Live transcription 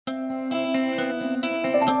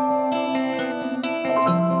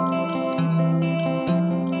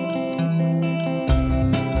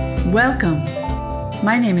Welcome.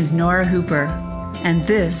 My name is Nora Hooper, and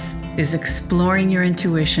this is Exploring Your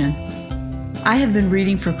Intuition. I have been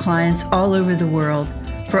reading for clients all over the world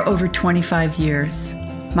for over 25 years.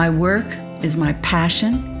 My work is my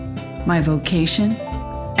passion, my vocation,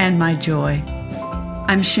 and my joy.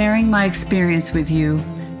 I'm sharing my experience with you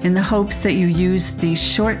in the hopes that you use these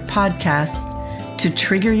short podcasts to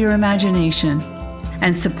trigger your imagination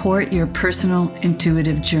and support your personal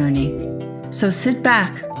intuitive journey. So sit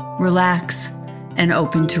back, relax, and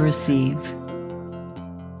open to receive.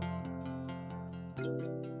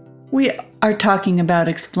 We are talking about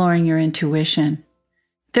exploring your intuition.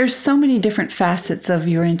 There's so many different facets of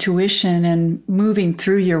your intuition and moving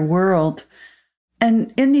through your world.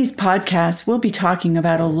 And in these podcasts, we'll be talking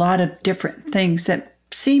about a lot of different things that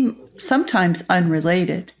seem sometimes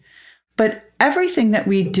unrelated. But everything that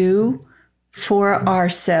we do for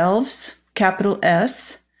ourselves, capital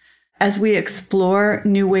S, as we explore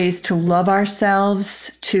new ways to love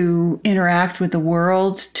ourselves, to interact with the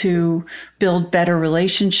world, to build better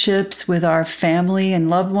relationships with our family and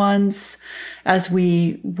loved ones, as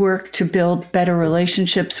we work to build better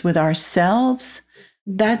relationships with ourselves,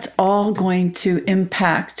 that's all going to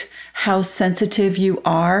impact how sensitive you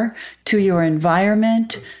are to your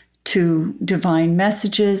environment, to divine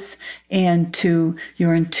messages, and to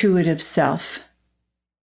your intuitive self.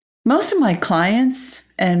 Most of my clients,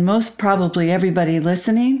 and most probably everybody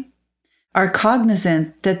listening, are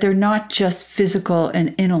cognizant that they're not just physical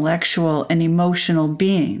and intellectual and emotional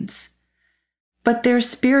beings, but they're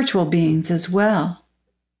spiritual beings as well.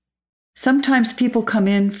 Sometimes people come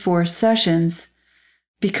in for sessions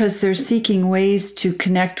because they're seeking ways to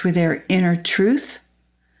connect with their inner truth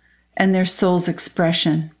and their soul's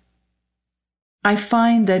expression. I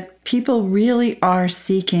find that people really are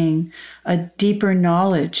seeking a deeper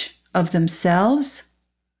knowledge of themselves,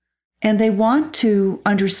 and they want to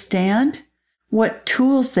understand what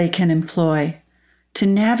tools they can employ to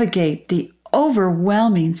navigate the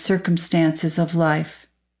overwhelming circumstances of life.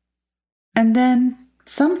 And then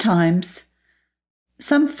sometimes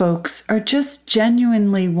some folks are just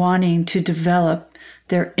genuinely wanting to develop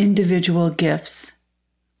their individual gifts,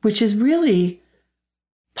 which is really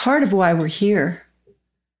part of why we're here.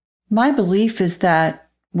 My belief is that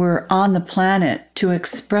we're on the planet to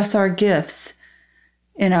express our gifts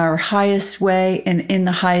in our highest way and in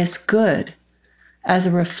the highest good as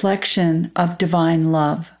a reflection of divine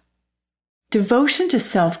love. Devotion to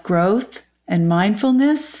self-growth and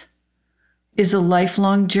mindfulness is a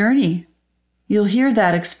lifelong journey. You'll hear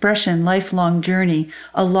that expression, lifelong journey,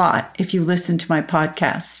 a lot if you listen to my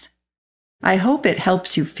podcast. I hope it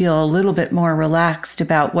helps you feel a little bit more relaxed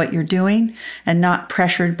about what you're doing and not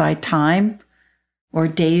pressured by time or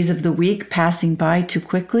days of the week passing by too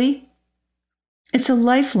quickly. It's a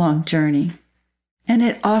lifelong journey, and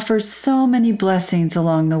it offers so many blessings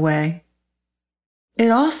along the way.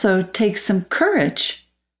 It also takes some courage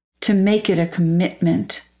to make it a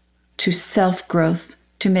commitment to self-growth,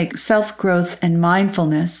 to make self-growth and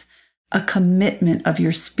mindfulness a commitment of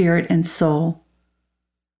your spirit and soul.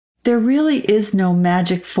 There really is no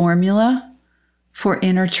magic formula for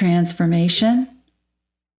inner transformation,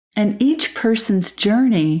 and each person's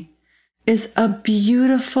journey is a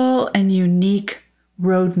beautiful and unique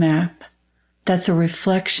roadmap that's a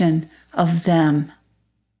reflection of them.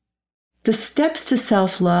 The steps to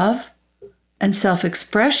self-love and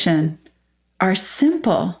self-expression are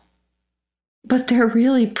simple, but they're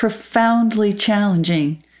really profoundly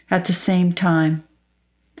challenging at the same time.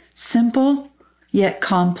 Simple, yet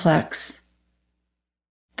complex.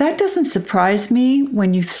 That doesn't surprise me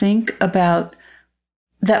when you think about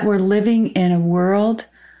that we're living in a world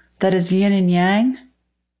that is yin and yang,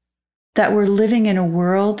 that we're living in a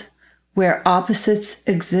world where opposites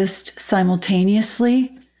exist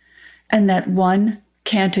simultaneously, and that one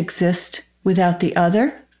can't exist without the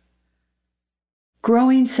other.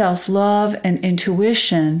 Growing self-love and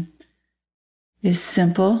intuition is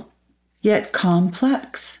simple, yet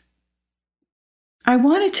complex. I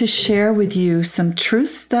wanted to share with you some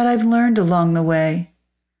truths that I've learned along the way.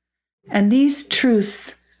 And these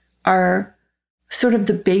truths are sort of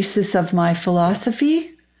the basis of my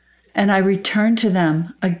philosophy, and I return to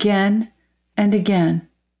them again and again.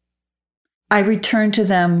 I return to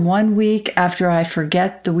them 1 week after I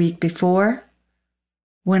forget the week before.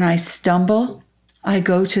 When I stumble, I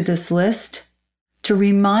go to this list to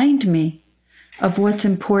remind me of what's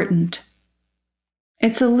important.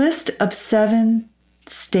 It's a list of 7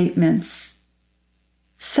 statements,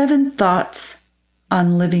 7 thoughts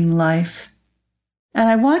on living life. And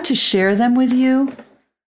I want to share them with you.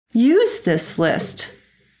 Use this list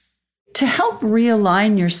to help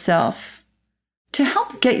realign yourself to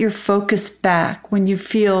help get your focus back when you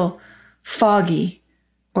feel foggy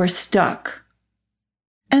or stuck.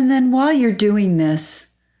 And then while you're doing this,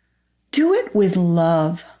 do it with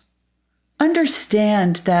love.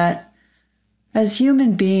 Understand that as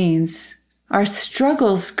human beings, our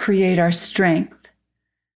struggles create our strength,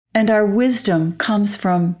 and our wisdom comes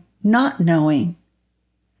from not knowing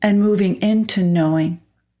and moving into knowing.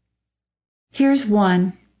 Here's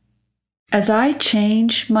one. As I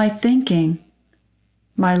change my thinking,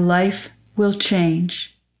 my life will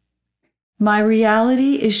change. My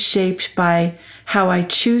reality is shaped by how I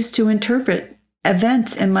choose to interpret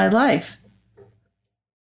events in my life.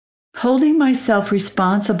 Holding myself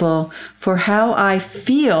responsible for how I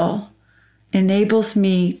feel enables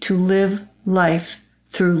me to live life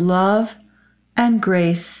through love and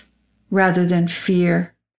grace rather than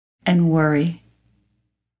fear and worry.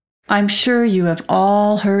 I'm sure you have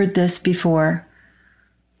all heard this before,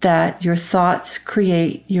 that your thoughts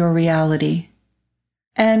create your reality.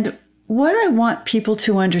 And what I want people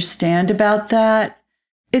to understand about that,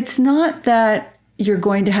 it's not that you're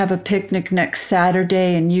going to have a picnic next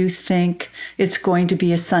Saturday and you think it's going to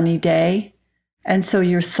be a sunny day. And so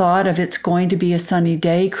your thought of it's going to be a sunny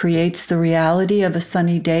day creates the reality of a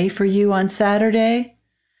sunny day for you on Saturday.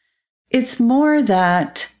 It's more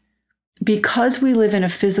that because we live in a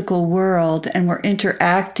physical world and we're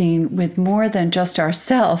interacting with more than just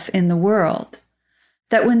ourselves in the world,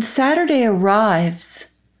 that when Saturday arrives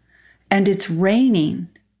and it's raining,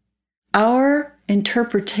 our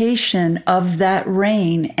interpretation of that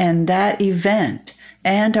rain and that event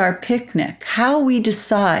and our picnic, how we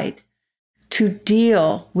decide to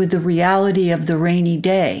deal with the reality of the rainy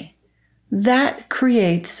day, that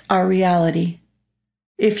creates our reality.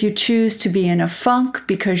 If you choose to be in a funk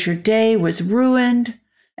because your day was ruined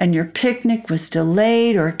and your picnic was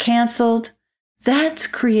delayed or canceled, that's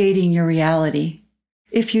creating your reality.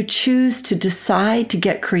 If you choose to decide to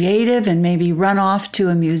get creative and maybe run off to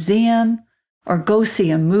a museum or go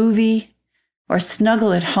see a movie or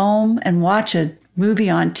snuggle at home and watch a movie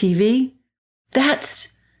on TV, that's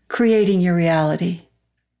creating your reality.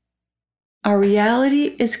 Our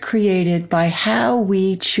reality is created by how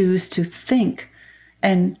we choose to think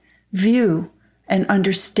and view and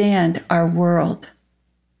understand our world.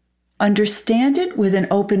 Understand it with an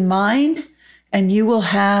open mind, and you will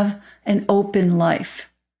have an open life.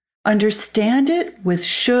 Understand it with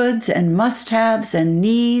shoulds and must-haves and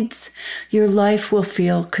needs, your life will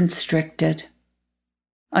feel constricted.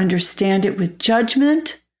 Understand it with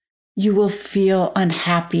judgment, you will feel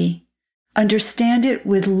unhappy. Understand it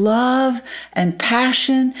with love and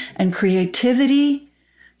passion and creativity,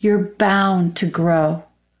 you're bound to grow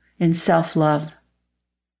in self-love.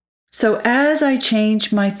 So as I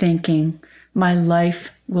change my thinking, my life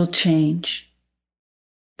will change.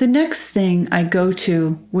 The next thing I go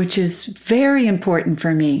to, which is very important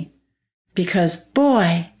for me, because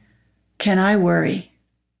boy, can I worry.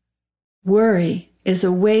 Worry is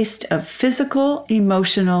a waste of physical,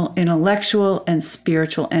 emotional, intellectual, and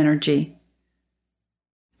spiritual energy.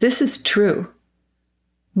 This is true.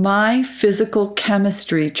 My physical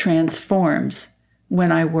chemistry transforms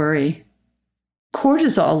when I worry.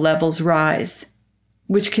 Cortisol levels rise,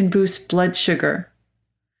 which can boost blood sugar.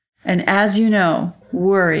 And as you know,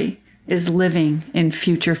 worry is living in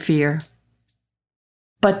future fear.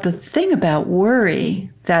 But the thing about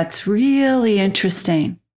worry that's really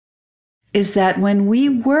interesting is that when we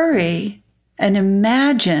worry and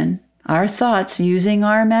imagine our thoughts using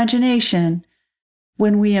our imagination,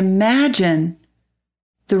 when we imagine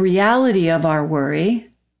the reality of our worry,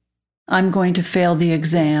 I'm going to fail the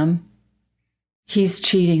exam, he's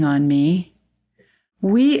cheating on me,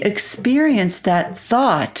 we experience that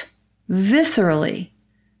thought viscerally,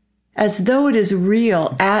 as though it is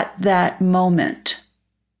real at that moment.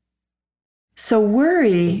 So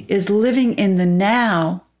worry is living in the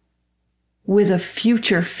now with a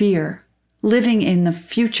future fear, living in the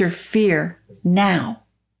future fear now.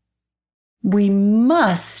 We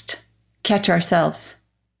must catch ourselves.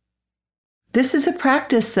 This is a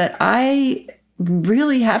practice that I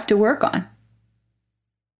really have to work on.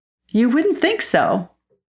 You wouldn't think so,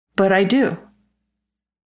 but I do.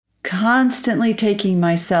 Constantly taking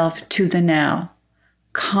myself to the now,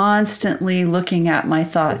 constantly looking at my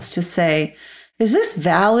thoughts to say, is this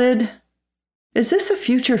valid? Is this a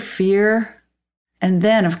future fear? And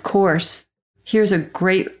then, of course, here's a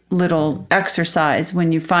great little exercise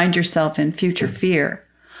when you find yourself in future fear.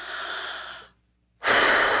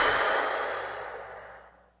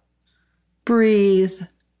 Breathe.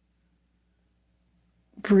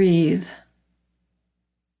 Breathe.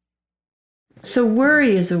 So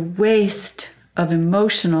worry is a waste of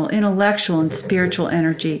emotional, intellectual, and spiritual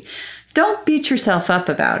energy. Don't beat yourself up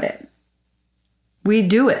about it. We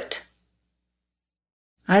do it.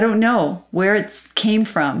 I don't know where it came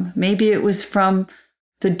from. Maybe it was from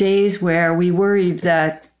the days where we worried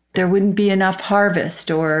that there wouldn't be enough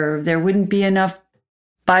harvest or there wouldn't be enough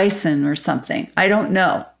bison or something. I don't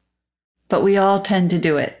know. But we all tend to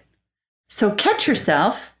do it. So catch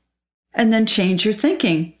yourself and then change your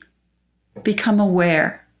thinking. Become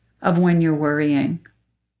aware of when you're worrying.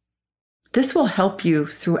 This will help you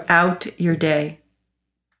throughout your day.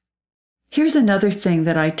 Here's another thing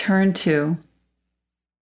that I turn to,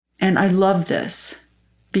 and I love this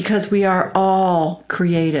because we are all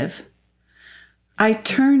creative. I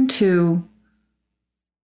turn to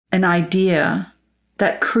an idea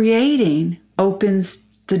that creating opens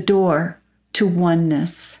the door to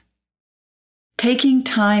oneness. Taking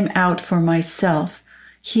time out for myself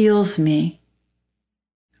heals me.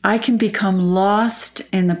 I can become lost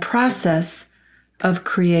in the process of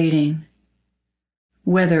creating,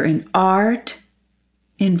 whether in art,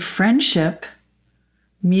 in friendship,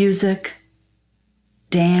 music,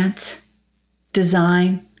 dance,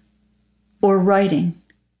 design, or writing.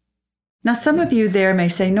 Now, some of you there may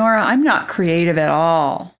say, Nora, I'm not creative at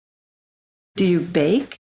all. Do you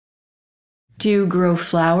bake? Do you grow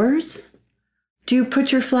flowers? Do you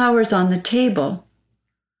put your flowers on the table?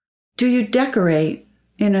 Do you decorate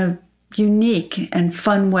in a unique and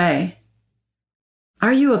fun way?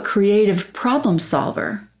 Are you a creative problem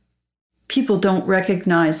solver? People don't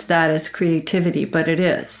recognize that as creativity, but it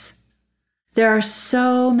is. There are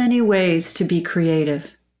so many ways to be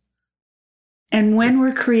creative. And when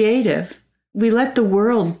we're creative, we let the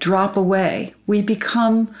world drop away. We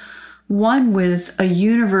become one with a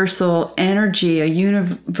universal energy, a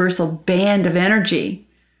universal band of energy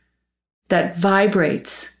that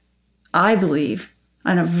vibrates, I believe,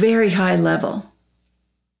 on a very high level.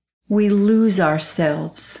 We lose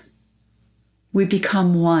ourselves. We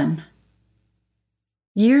become one.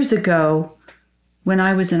 Years ago, when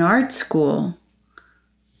I was in art school,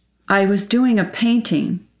 I was doing a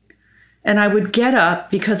painting, and I would get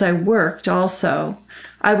up, because I worked also,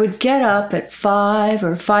 I would get up at 5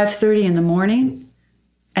 or 5:30 in the morning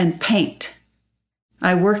and paint.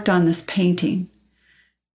 I worked on this painting,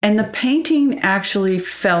 and the painting actually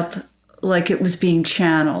felt like it was being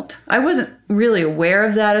channeled. I wasn't really aware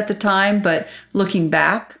of that at the time, but looking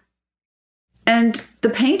back, and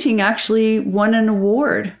the painting actually won an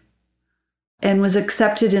award and was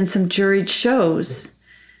accepted in some juried shows.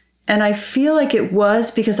 And I feel like it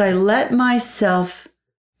was because I let myself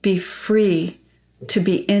be free to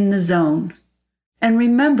be in the zone. And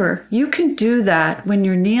remember, you can do that when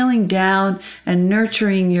you're kneeling down and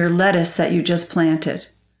nurturing your lettuce that you just planted,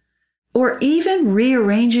 or even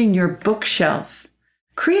rearranging your bookshelf.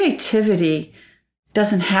 Creativity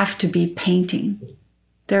doesn't have to be painting.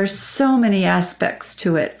 There's so many aspects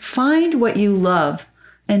to it. Find what you love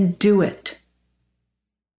and do it.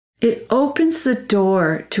 It opens the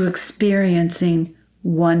door to experiencing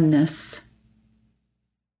oneness.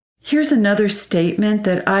 Here's another statement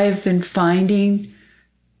that I've been finding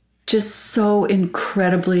just so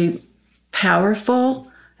incredibly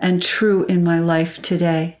powerful and true in my life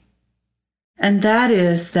today. And that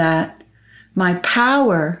is that my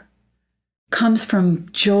power comes from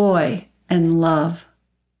joy and love.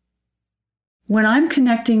 When I'm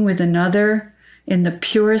connecting with another in the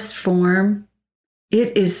purest form,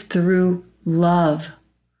 it is through love.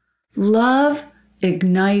 Love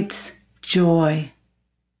ignites joy.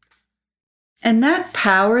 And that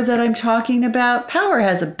power that I'm talking about, power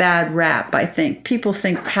has a bad rap, I think. People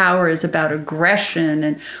think power is about aggression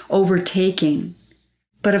and overtaking.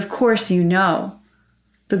 But of course, you know,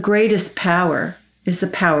 the greatest power is the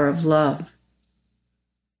power of love.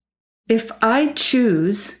 If I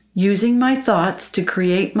choose, using my thoughts to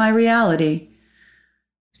create my reality,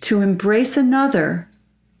 to embrace another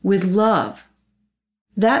with love,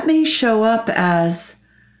 that may show up as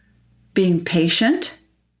being patient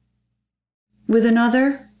with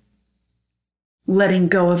another, letting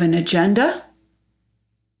go of an agenda,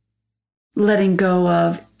 letting go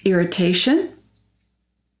of irritation,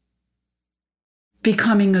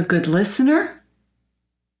 becoming a good listener.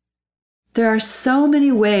 There are so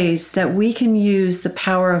many ways that we can use the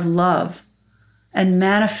power of love and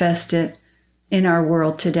manifest it in our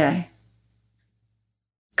world today.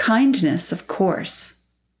 Kindness, of course.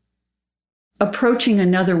 Approaching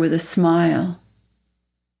another with a smile.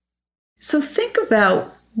 So think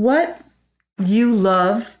about what you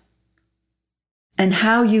love and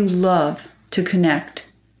how you love to connect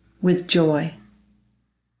with joy.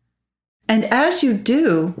 And as you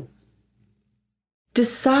do,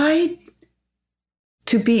 decide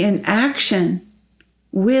to be in action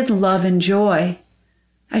with love and joy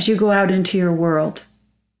as you go out into your world.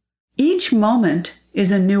 Each moment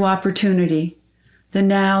is a new opportunity. The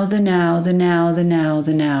now, the now, the now, the now,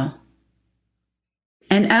 the now.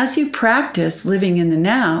 And as you practice living in the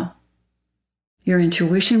now, your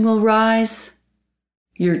intuition will rise,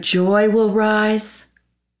 your joy will rise.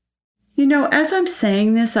 You know, as I'm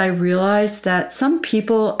saying this, I realize that some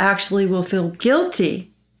people actually will feel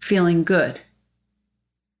guilty feeling good.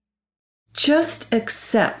 Just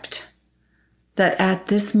accept that at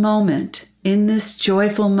this moment, in this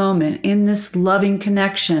joyful moment, in this loving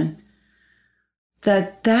connection,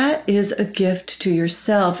 that is a gift to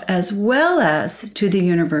yourself as well as to the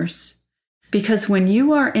universe. Because when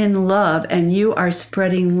you are in love and you are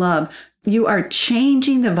spreading love, you are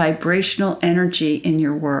changing the vibrational energy in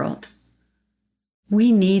your world.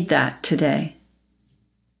 We need that today.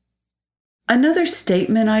 Another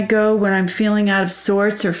statement I go when I'm feeling out of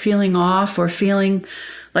sorts or feeling off or feeling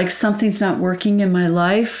like something's not working in my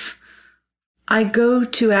life, I go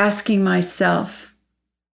to asking myself,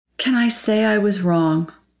 can I say I was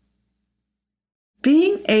wrong?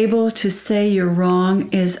 Being able to say you're wrong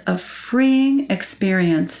is a freeing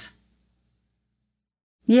experience.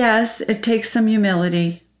 Yes, it takes some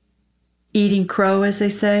humility, eating crow, as they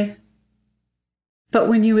say. But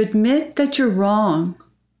when you admit that you're wrong,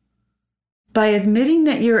 by admitting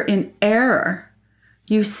that you're in error,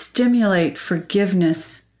 you stimulate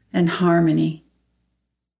forgiveness and harmony.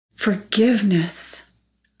 Forgiveness.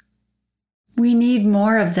 We need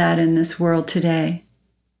more of that in this world today.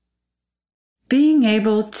 Being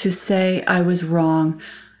able to say I was wrong,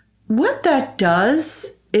 what that does,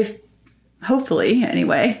 hopefully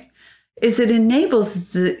anyway, is it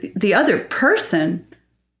enables the other person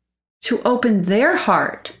to open their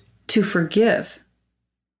heart to forgive.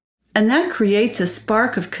 And that creates a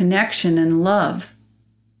spark of connection and love.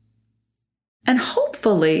 And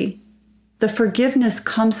hopefully, the forgiveness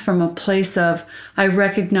comes from a place of, I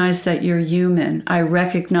recognize that you're human. I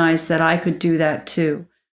recognize that I could do that too.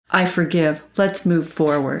 I forgive. Let's move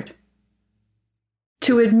forward.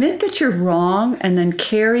 To admit that you're wrong and then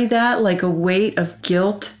carry that like a weight of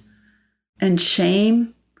guilt and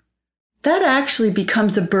shame, that actually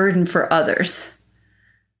becomes a burden for others.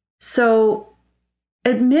 So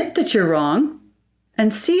admit that you're wrong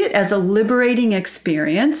and see it as a liberating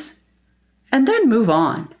experience and then move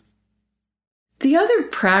on. The other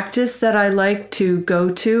practice that I like to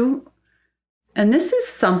go to, and this is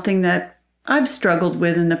something that I've struggled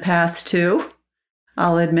with in the past too,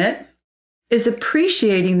 I'll admit, is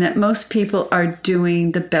appreciating that most people are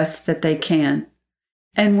doing the best that they can.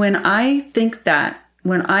 And when I think that,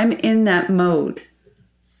 when I'm in that mode,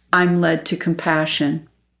 I'm led to compassion.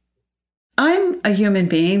 I'm a human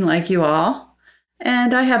being like you all,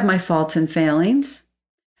 and I have my faults and failings.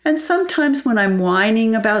 And sometimes when I'm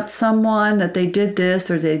whining about someone that they did this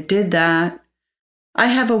or they did that, I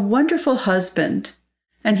have a wonderful husband,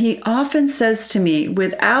 and he often says to me,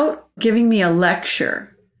 without giving me a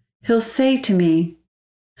lecture, he'll say to me,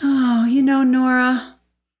 oh, you know, Nora,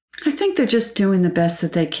 I think they're just doing the best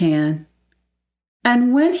that they can.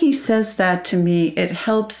 And when he says that to me, it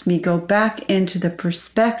helps me go back into the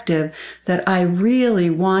perspective that I really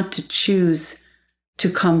want to choose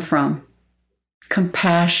to come from.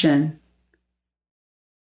 Compassion.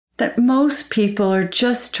 That most people are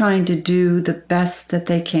just trying to do the best that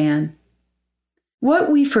they can.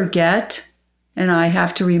 What we forget, and I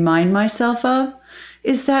have to remind myself of,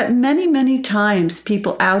 is that many, many times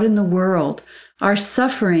people out in the world are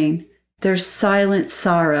suffering their silent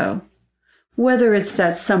sorrow. Whether it's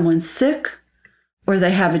that someone's sick, or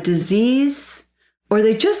they have a disease, or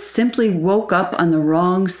they just simply woke up on the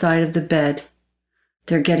wrong side of the bed.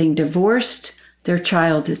 They're getting divorced, their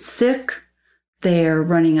child is sick, they're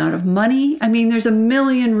running out of money. I mean, there's a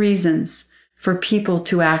million reasons for people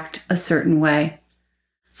to act a certain way.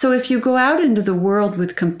 So if you go out into the world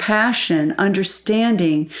with compassion,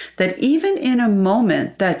 understanding that even in a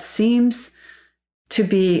moment that seems to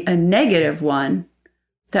be a negative one,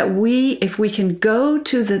 that if we can go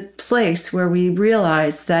to the place where we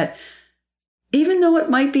realize that even though it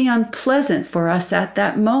might be unpleasant for us at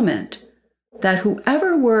that moment, that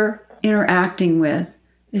whoever we're interacting with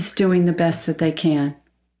is doing the best that they can.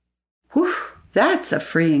 Whew, that's a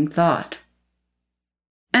freeing thought.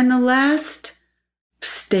 And the last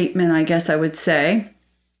statement, I guess I would say,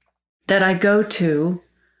 that I go to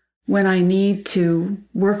when I need to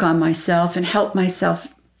work on myself and help myself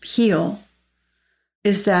heal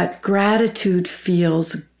is that gratitude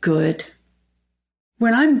feels good.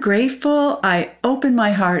 When I'm grateful, I open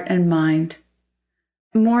my heart and mind.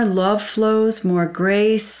 More love flows, more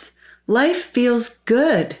grace, life feels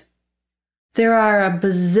good. There are a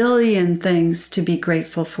bazillion things to be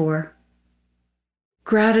grateful for.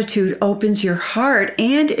 Gratitude opens your heart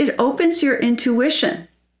and it opens your intuition.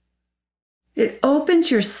 It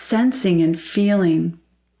opens your sensing and feeling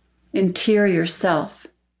interior self.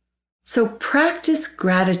 So practice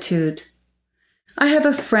gratitude. I have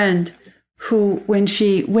a friend who, when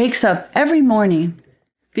she wakes up every morning,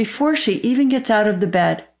 before she even gets out of the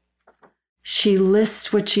bed, she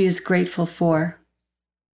lists what she is grateful for.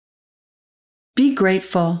 Be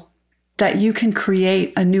grateful that you can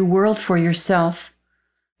create a new world for yourself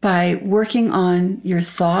by working on your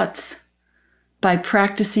thoughts, by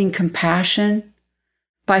practicing compassion,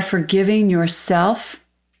 by forgiving yourself,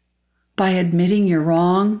 by admitting you're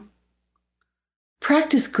wrong.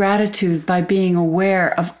 Practice gratitude by being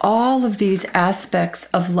aware of all of these aspects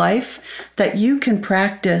of life that you can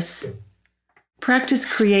practice. Practice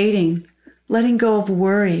creating, letting go of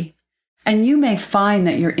worry, and you may find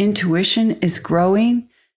that your intuition is growing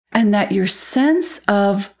and that your sense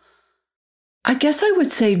of, I guess I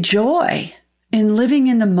would say, joy in living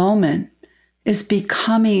in the moment is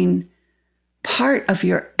becoming part of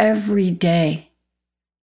your everyday.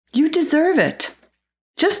 You deserve it.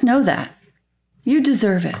 Just know that. You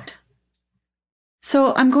deserve it.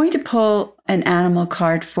 So I'm going to pull an animal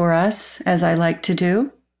card for us, as I like to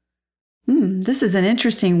do. This is an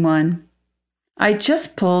interesting one. I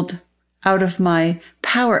just pulled out of my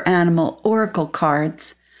Power Animal Oracle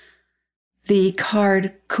cards the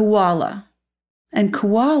card Koala. And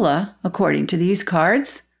koala, according to these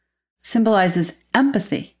cards, symbolizes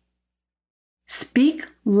empathy. Speak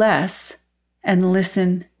less and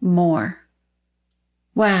listen more.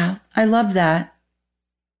 Wow, I love that.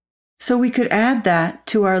 So we could add that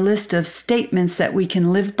to our list of statements that we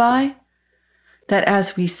can live by, that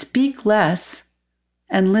as we speak less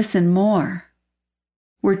and listen more,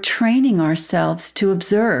 we're training ourselves to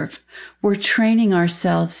observe. We're training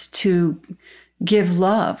ourselves to give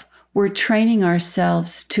love. We're training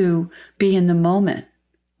ourselves to be in the moment,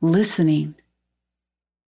 listening.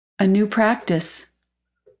 A new practice.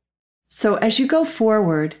 So as you go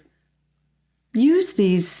forward, use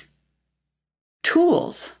these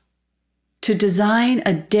tools to design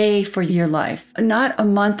a day for your life, not a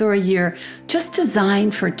month or a year, just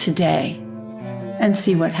design for today and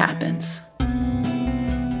see what happens.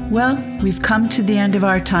 Well, we've come to the end of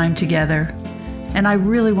our time together, and I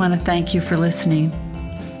really want to thank you for listening.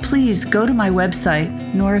 Please go to my website,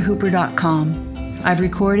 norahooper.com. I've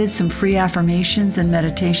recorded some free affirmations and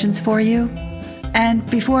meditations for you. And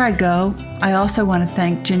before I go, I also want to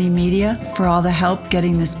thank Ginny Media for all the help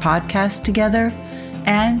getting this podcast together,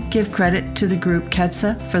 and give credit to the group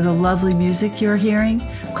Ketsa for the lovely music you're hearing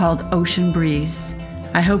called Ocean Breeze.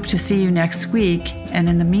 I hope to see you next week, and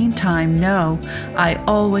in the meantime, know I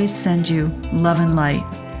always send you love and light.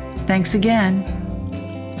 Thanks again.